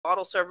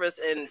bottle service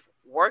and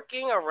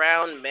working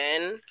around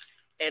men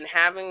and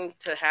having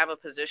to have a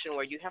position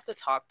where you have to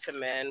talk to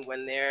men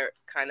when they're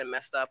kind of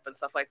messed up and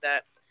stuff like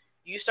that,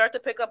 you start to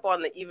pick up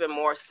on the even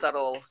more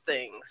subtle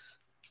things.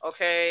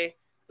 Okay?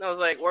 And I was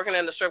like, working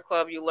in the strip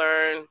club, you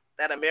learn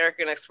that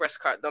American Express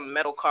card, the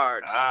metal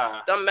cards.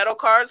 Them metal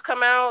cards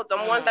come out,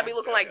 them ones that be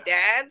looking like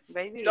dads,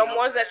 them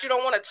ones that you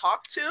don't want to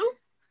talk to.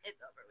 It's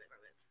over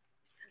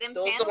with.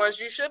 Those are the ones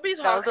you should be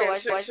talking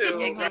to.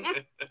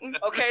 Exactly.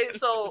 Okay,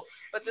 so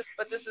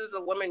but this is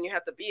the woman you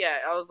have to be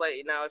at. I was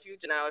like, now if you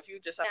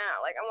just like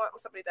I want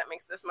somebody that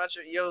makes this much,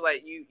 you're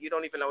like you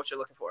don't even know what you're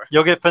looking for.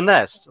 You'll get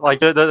finessed. Like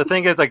the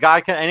thing is,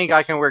 any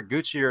guy can wear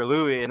Gucci or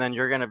Louis, and then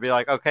you're gonna be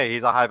like, okay,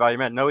 he's a high value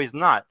man. No, he's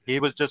not. He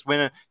was just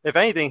winning. If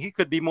anything, he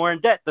could be more in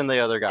debt than the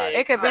other guy.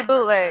 It could be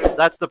bootleg.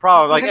 That's the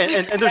problem. Like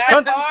and there's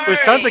tons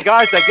of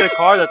guys that get a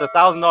car that's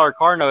 $1,000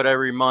 car note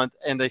every month,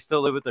 and they still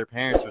live with their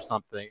parents or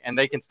something, and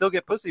they can still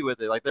get pussy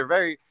with it. Like they're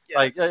very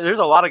like there's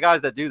a lot of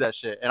guys that do that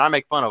shit, and I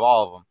make fun of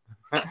all of them.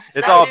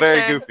 It's all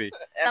very goofy.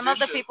 Some of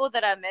the people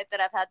that I've met that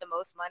have had the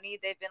most money,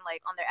 they've been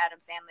like on their Adam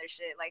Sandler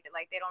shit, like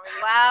they don't really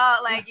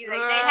they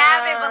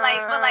have it, but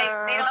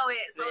they don't know it.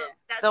 So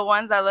that's, the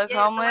ones that look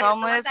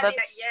homeless, but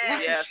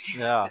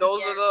yeah,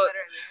 those are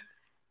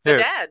the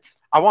dads.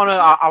 I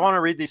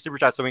wanna read these super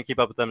chats so we can keep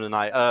up with them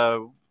tonight.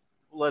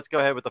 Let's go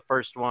ahead with the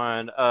first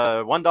one.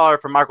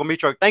 $1 from Michael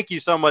Mitro. Thank you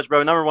so much,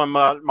 bro. #1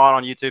 mod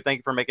on YouTube. Thank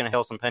you for making a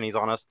hell some pennies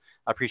on us.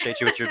 I appreciate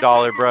you with your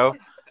dollar, bro.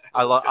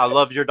 I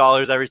love your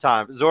dollars every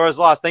time. Zora's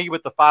Lost. Thank you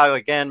with the 5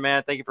 again,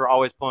 man. Thank you for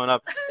always pulling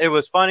up. It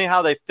was funny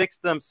how they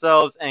fixed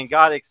themselves and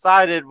got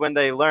excited when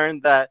they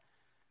learned that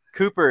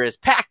Cooper is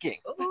packing.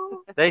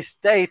 Ooh. They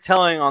stay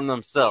telling on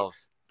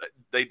themselves.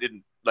 They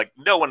didn't. Like,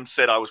 no one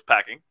said I was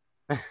packing.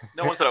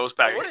 No one said I was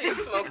packing. What are you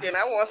smoking?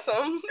 I want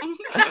some.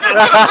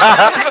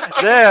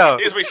 Damn.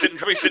 Here's me sitting,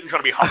 trying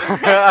to be humble.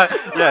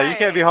 Yeah, you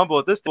can't be humble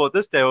at this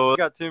table. We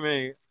got too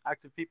many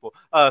active people.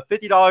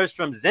 $50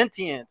 from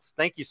Zentience.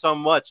 Thank you so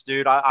much,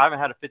 dude. I haven't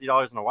had a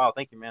 $50 in a while.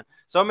 Thank you, man.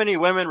 So many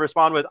women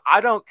respond with, I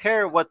don't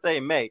care what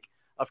they make.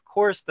 Of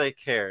course they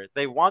care.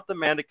 They want the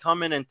man to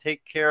come in and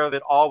take care of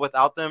it all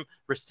without them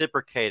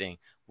reciprocating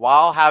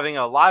while having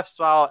a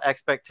lifestyle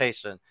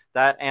expectation.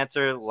 That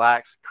answer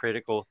lacks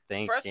critical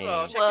thinking. First of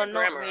all, well,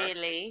 not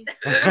really.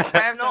 Not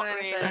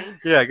really.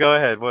 Yeah, go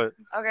ahead. What?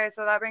 Okay,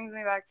 so that brings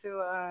me back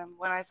to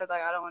when I said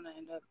like I don't want to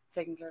end up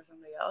taking care of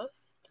somebody else.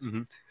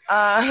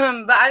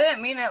 Mm-hmm. But I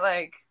didn't mean it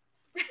like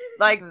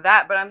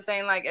that. But I'm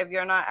saying like if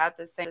you're not at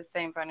the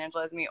same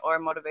financial as me or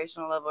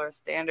motivational level or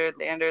standard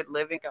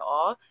living at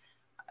all,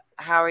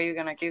 how are you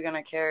gonna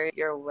carry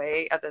your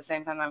weight at the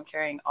same time I'm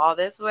carrying all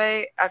this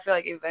weight? I feel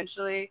like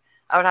eventually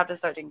I would have to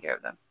start taking care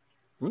of them.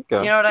 Okay.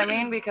 You know what I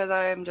mean? Because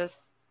I'm just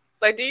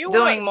like, do you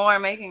doing more,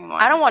 making more.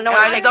 I don't want no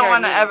one. I just don't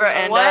want to ever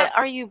end up. What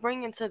are you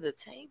bringing to the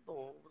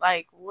table?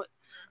 Like what?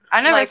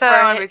 I never said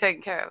I want to be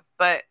taken care of,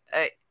 but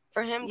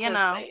for him to say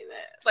that,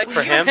 like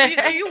for him,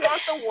 do you want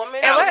the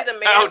woman to be the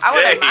man? I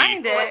wouldn't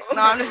mind it.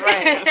 No, I'm just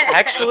saying.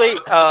 Actually,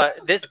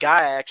 this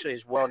guy actually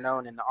is well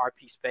known in the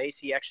RP space.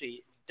 He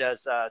actually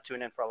does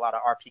tune in for a lot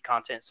of RP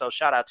content. So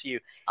shout out to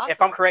you. Awesome.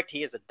 If I'm correct,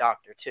 he is a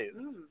doctor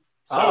too.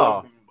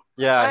 So,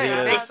 yeah,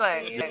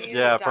 he is.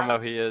 Yeah, from how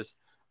he is.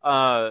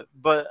 But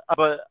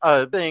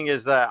the thing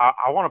is that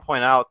I want to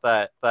point out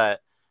that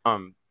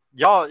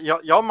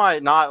y'all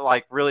might not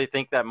like really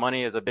think that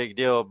money is a big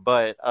deal,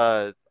 but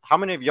how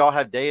many of y'all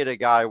have dated a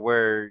guy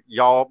where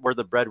y'all were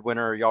the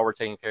breadwinner, y'all were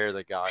taking care of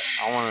the guy?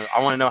 I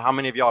want to know how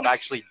many of y'all have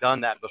actually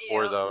done that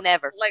before though.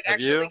 Never. Like have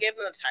actually you? gave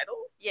them the title?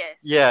 Yes.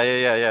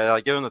 Yeah.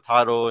 Like give them the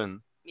title and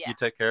you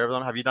take care of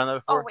them. Have you done that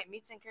before? Oh wait,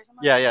 me taking care of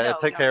somebody? Yeah.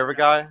 Take care of a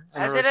guy.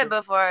 I did it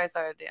before I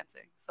started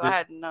dancing, so I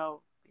had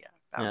no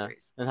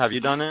boundaries. And have you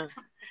done it?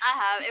 I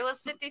have. It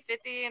was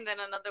 50-50, and then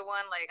another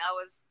one like I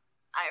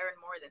earned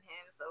more than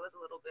him, so it was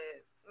a little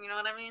bit. You know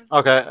what I mean?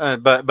 Okay,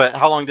 but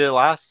how long did it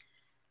last?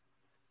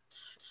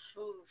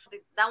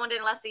 That one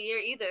didn't last a year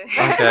either.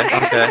 Okay.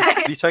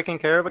 Have you taken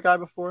care of a guy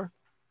before?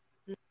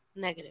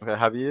 Negative. Okay,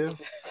 have you?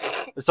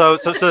 So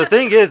the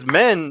thing is,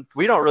 men,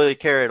 we don't really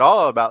care at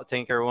all about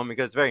taking care of women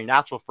because it's very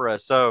natural for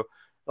us. So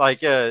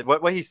like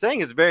what he's saying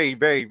is very,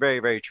 very, very,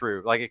 very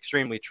true, like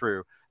extremely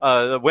true.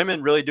 The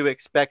women really do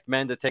expect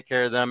men to take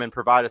care of them and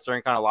provide a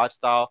certain kind of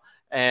lifestyle.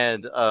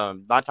 And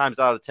 9 times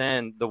out of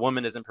 10, the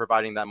woman isn't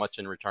providing that much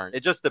in return.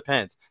 It just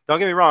depends. Don't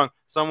get me wrong.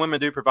 Some women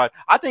do provide.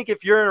 I think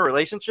if you're in a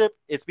relationship,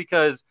 it's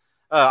because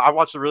I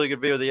watched a really good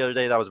video the other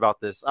day that was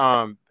about this.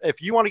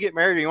 If you want to get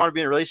married or you want to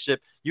be in a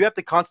relationship, you have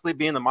to constantly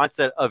be in the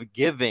mindset of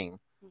giving,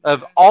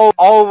 of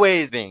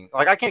always being.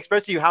 Like, I can't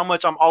express to you how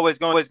much I'm always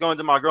going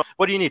to my girl.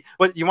 What do you need?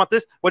 What you want?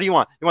 This? What do you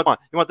want? You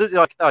want this?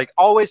 Like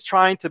always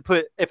trying to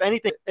put, if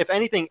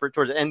anything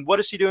towards it. And what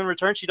does she do in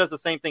return? She does the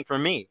same thing for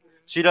me.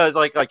 She does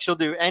like she'll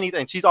do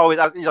anything. She's always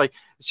asking, like,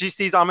 she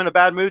sees I'm in a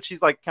bad mood.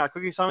 She's like, can I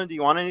cook you something? Do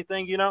you want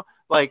anything? You know,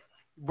 like,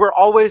 we're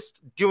always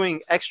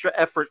doing extra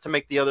effort to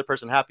make the other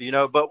person happy, you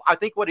know. But I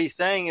think what he's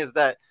saying is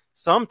that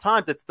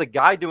sometimes it's the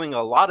guy doing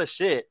a lot of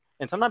shit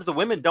And sometimes the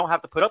women don't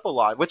have to put up a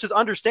lot, which is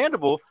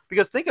understandable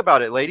because think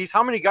about it, ladies.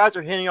 How many guys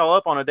are hitting y'all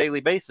up on a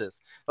daily basis?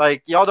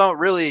 Like y'all don't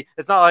really.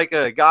 It's not like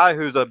a guy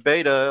who's a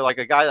beta, like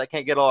a guy that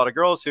can't get a lot of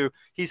girls who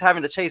he's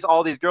having to chase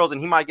all these girls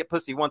and he might get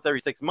pussy once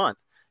every 6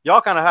 months.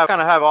 Y'all kind of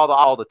have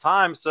all the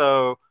time.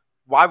 So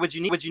why would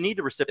you need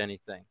to reciprocate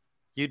anything?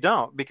 You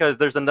don't, because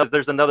there's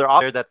another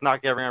out there that's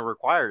not ever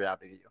required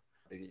out of you.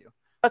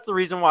 That's the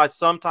reason why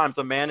sometimes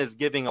a man is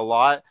giving a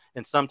lot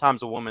and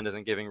sometimes a woman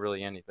isn't giving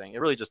really anything.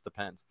 It really just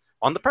depends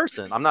on the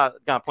person. I'm not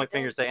gonna point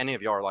fingers and say any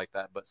of you are like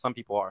that, but some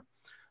people are.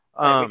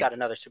 We got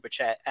another super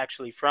chat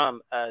actually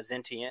from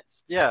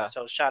Zentience. Yeah.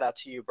 So shout out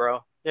to you,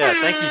 bro. Yeah,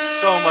 thank you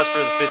so much for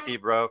the 50,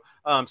 bro.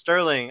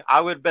 Sterling, I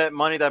would bet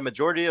money that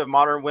majority of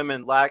modern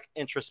women lack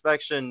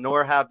introspection,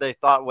 nor have they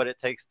thought what it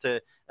takes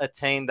to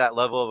attain that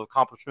level of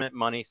accomplishment,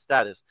 money,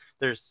 status.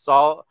 There's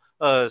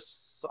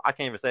I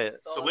can't even say it.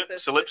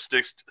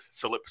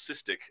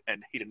 Solipsistic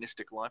and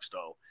hedonistic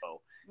lifestyle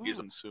is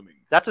unassuming.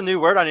 That's a new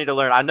word I need to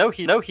learn. I know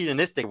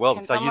hedonistic well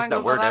Can because I use that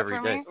someone word Google every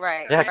for day. me?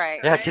 Right. Yeah, Right.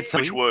 yeah. Right.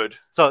 Which word?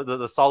 So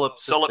the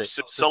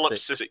solipsistic.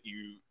 Solipsistic.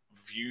 You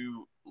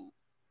view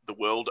the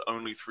world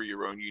only through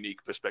your own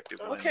unique perspective.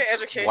 Okay, lens.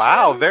 education.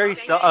 Wow, very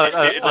It's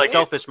like-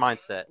 selfish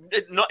mindset.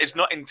 It's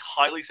not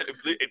entirely.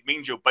 It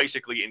means you're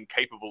basically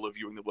incapable of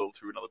viewing the world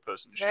through another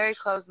person's Very shoes.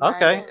 close.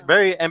 Okay,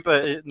 very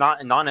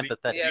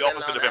non-empathetic. Yeah, The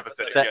opposite of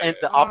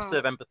empathetic. The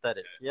opposite of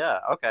empathetic. Yeah,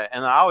 okay.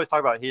 And I always talk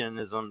about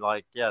hedonism,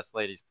 like, yes,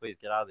 ladies, please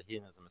get out of the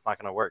hedonism. It's not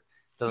going to work.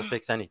 It doesn't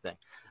fix anything.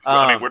 Well,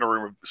 I mean, we're in a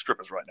room of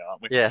strippers right now,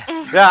 aren't we? Yeah,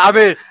 yeah. I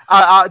mean,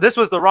 this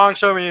was the wrong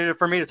show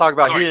for me to talk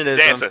about Sorry,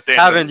 hedonism. dancer,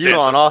 having you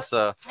on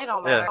also. It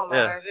don't Yeah,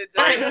 matter. It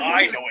don't yeah. matter.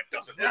 I know it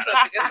doesn't.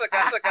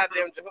 It's a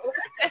goddamn joke.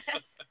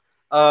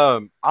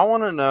 I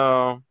want to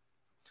know,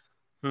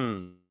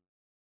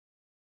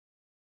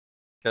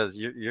 because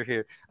you're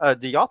here.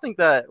 Do y'all think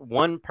that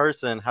one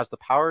person has the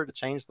power to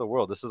change the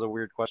world? This is a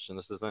weird question.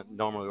 This isn't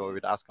normally what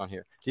we'd ask on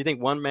here. Do you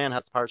think one man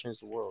has the power to change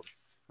the world?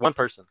 One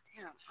person.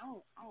 Damn, I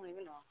don't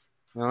even know.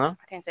 You know?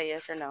 I can't say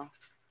yes or no.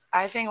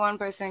 I think one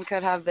person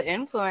could have the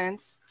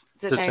influence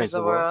to change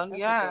the world. That's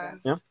a Yeah.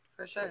 good Yeah.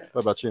 For sure.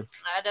 What about you?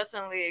 I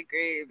definitely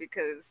agree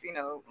because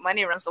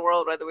money runs the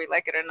world whether we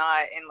like it or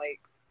not, and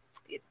like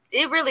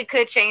it really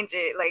could change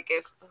it. Like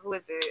if who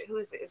is it?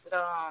 Is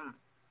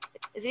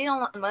it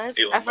Elon Musk?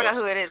 Elon I forgot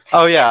Musk. who it is.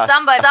 Oh yeah.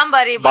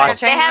 Somebody, but Biden.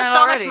 they have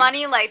so much Already.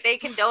 money, like they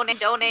can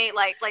donate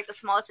like the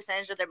smallest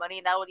percentage of their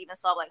money. That would even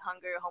solve like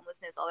hunger,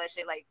 homelessness, all that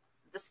shit. Like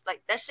this,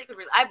 like that shit could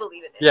really. I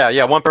believe in it.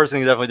 Yeah. One person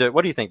can definitely do it.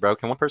 What do you think, bro?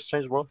 Can one person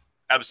change the world?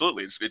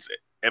 Absolutely, it's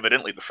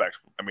evidently the fact.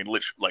 I mean,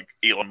 literally, like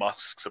Elon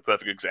Musk's a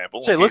perfect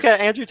example. Shit, look at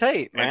Andrew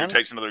Tate, man. Andrew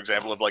Tate's another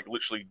example of like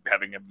literally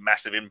having a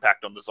massive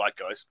impact on the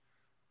zeitgeist.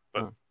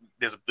 But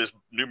there's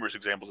numerous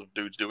examples of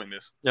dudes doing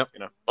this. Yep.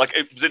 Like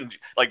it's in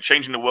like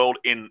changing the world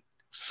in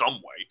some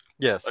way.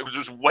 Yes. Like,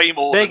 just way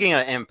more. Making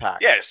an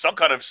impact. Yeah, some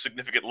kind of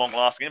significant,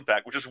 long-lasting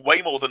impact, which is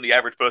way more than the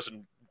average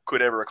person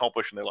could ever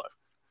accomplish in their life.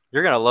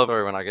 You're gonna love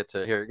her when I get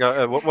to here.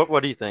 Go.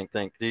 What do you think?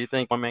 Do you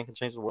think one man can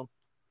change the world?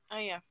 Oh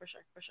yeah, for sure.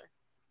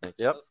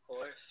 Yep. Of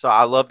course. So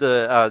I love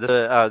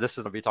this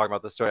is gonna be talking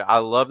about the story. I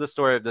love the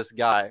story of this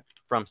guy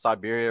from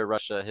Siberia,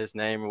 Russia. His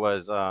name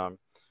was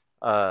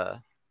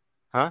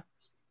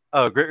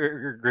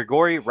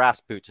Grigory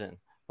Rasputin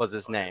was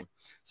his name.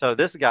 So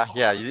this guy,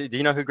 yeah, do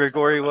you know who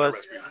Grigory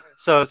was?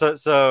 So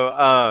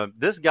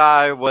this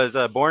guy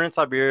was born in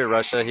Siberia,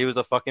 Russia. He was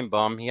a fucking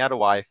bum. He had a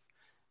wife,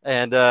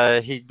 and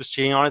he was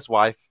cheating on his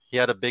wife. He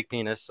had a big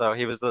penis, so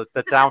he was the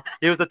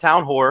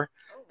town whore.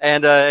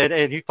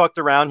 And he fucked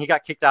around. He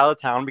got kicked out of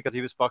town because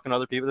he was fucking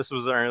other people. This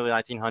was the early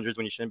 1900s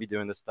when you shouldn't be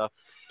doing this stuff.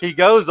 He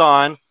goes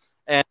on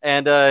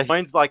and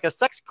joins like a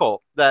sex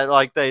cult that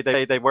like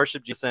they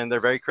worship Jesus and they're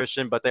very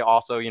Christian, but they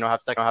also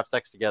have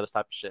sex together, this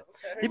type of shit.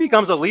 He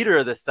becomes a leader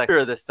of this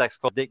sex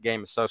cult. Dick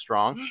game is so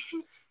strong.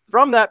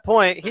 From that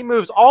point, he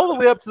moves all the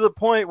way up to the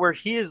point where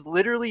he is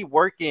literally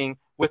working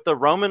with the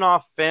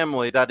Romanov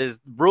family that is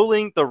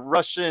ruling the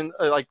Russian,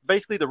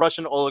 basically the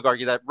Russian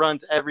oligarchy that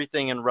runs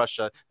everything in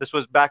Russia. This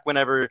was back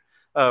whenever,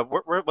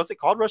 what's it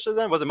called Russia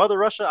then? Was it Mother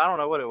Russia? I don't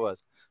know what it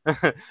was.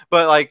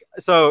 But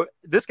so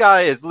this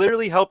guy is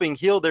literally helping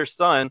heal their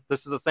son.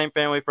 This is the same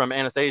family from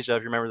Anastasia,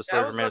 if you remember the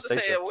story from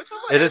Anastasia.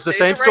 It is the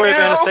same story of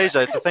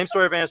Anastasia. It's the same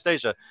story of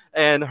Anastasia.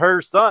 And her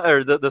son,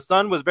 or the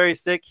son was very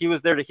sick. He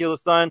was there to heal the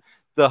son.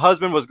 The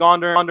husband was gone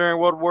during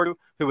World War II,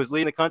 who was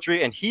leading the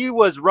country, and he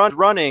was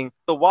running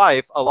the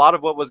wife a lot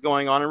of what was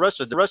going on in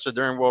Russia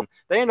during World War.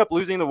 They end up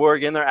losing the war,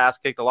 getting their ass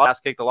kicked, a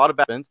lot of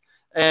weapons.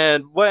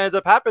 And what ends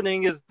up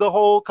happening is the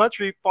whole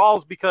country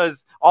falls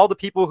because all the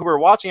people who were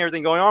watching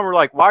everything going on were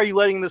like, why are you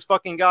letting this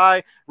fucking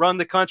guy run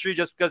the country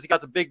just because he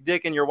got a big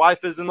dick and your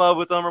wife is in love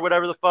with him or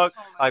whatever the fuck?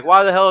 Like,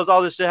 why the hell is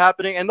all this shit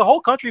happening? And the whole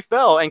country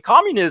fell, and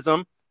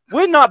communism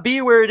would not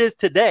be where it is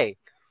today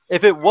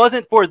if it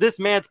wasn't for this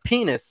man's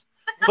penis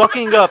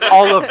fucking up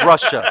all of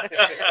Russia.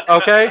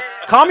 Okay?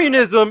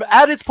 Communism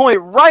at its point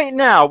right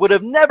now would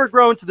have never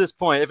grown to this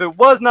point if it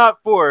was not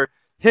for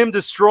him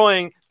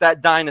destroying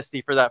that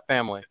dynasty for that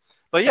family.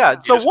 But yeah,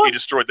 he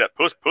destroyed that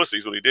pussy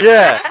is what he did.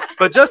 Yeah.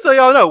 But just so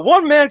y'all know,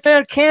 one man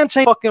can change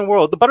the fucking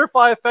world. The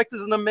butterfly effect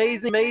is an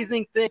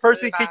amazing thing.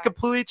 Person can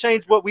completely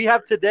change what we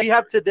have today.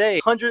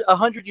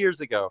 100 years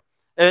ago.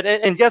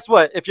 And guess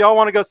what? If y'all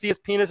want to go see his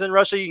penis in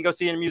Russia, you can go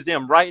see it in a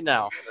museum right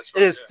now.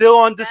 It is still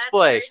on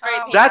display.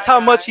 That's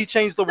how much he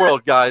changed the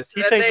world, guys.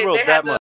 He changed the world that much.